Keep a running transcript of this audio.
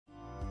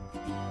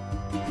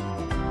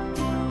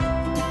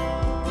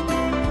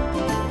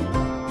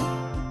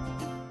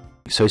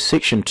So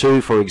section 2,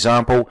 for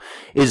example,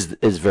 is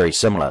very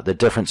similar. The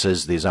difference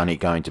is there's only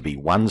going to be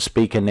one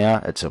speaker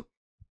now.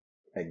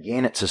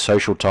 Again, it's a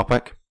social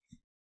topic.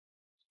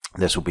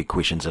 This will be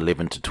questions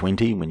 11 to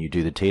 20 when you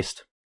do the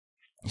test.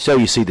 So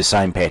you see the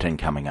same pattern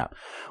coming up,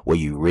 where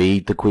you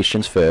read the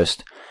questions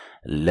first,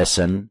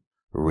 listen,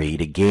 read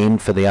again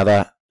for the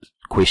other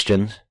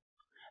questions,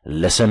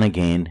 listen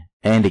again,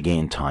 and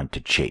again, time to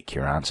check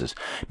your answers.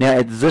 Now,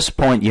 at this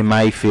point, you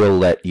may feel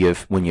that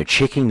when you're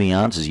checking the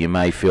answers, you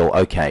may feel,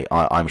 okay,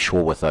 I'm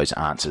sure with those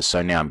answers,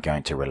 so now I'm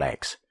going to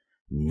relax.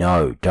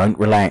 No, don't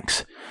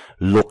relax.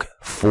 Look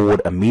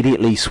forward,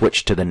 immediately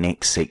switch to the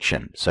next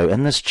section. So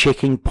in this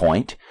checking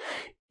point,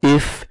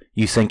 if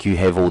you think you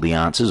have all the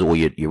answers, or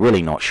you're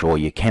really not sure,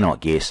 you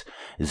cannot guess,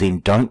 then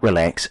don't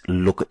relax,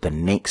 look at the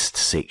next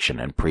section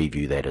and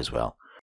preview that as well.